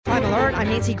I'm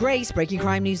Nancy Grace. Breaking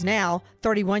crime news now.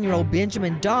 31-year-old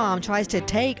Benjamin Dom tries to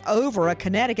take over a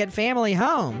Connecticut family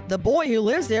home. The boy who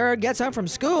lives there gets home from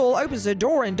school, opens the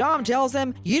door, and Dom tells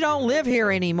him, "You don't live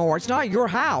here anymore. It's not your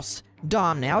house."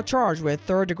 Dom now charged with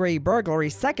third-degree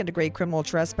burglary, second-degree criminal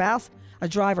trespass. A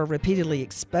driver repeatedly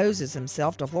exposes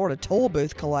himself to Florida toll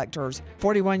booth collectors.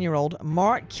 41-year-old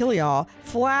Mark Killiaw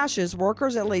flashes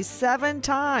workers at least 7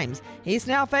 times. He's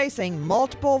now facing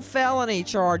multiple felony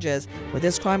charges. With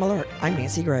this crime alert, I'm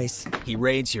Nancy Grace. He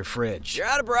raids your fridge. You're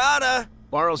out of Barada.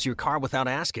 Borrows your car without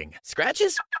asking.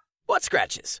 Scratches? What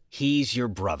scratches? He's your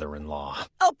brother-in-law.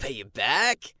 I'll pay you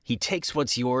back. He takes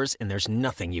what's yours, and there's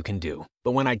nothing you can do.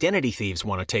 But when identity thieves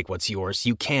want to take what's yours,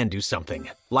 you can do something.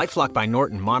 LifeLock by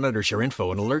Norton monitors your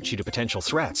info and alerts you to potential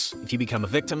threats. If you become a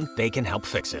victim, they can help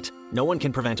fix it. No one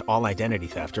can prevent all identity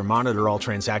theft or monitor all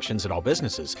transactions at all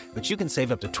businesses, but you can save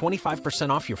up to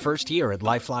 25% off your first year at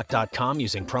LifeLock.com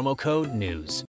using promo code NEWS.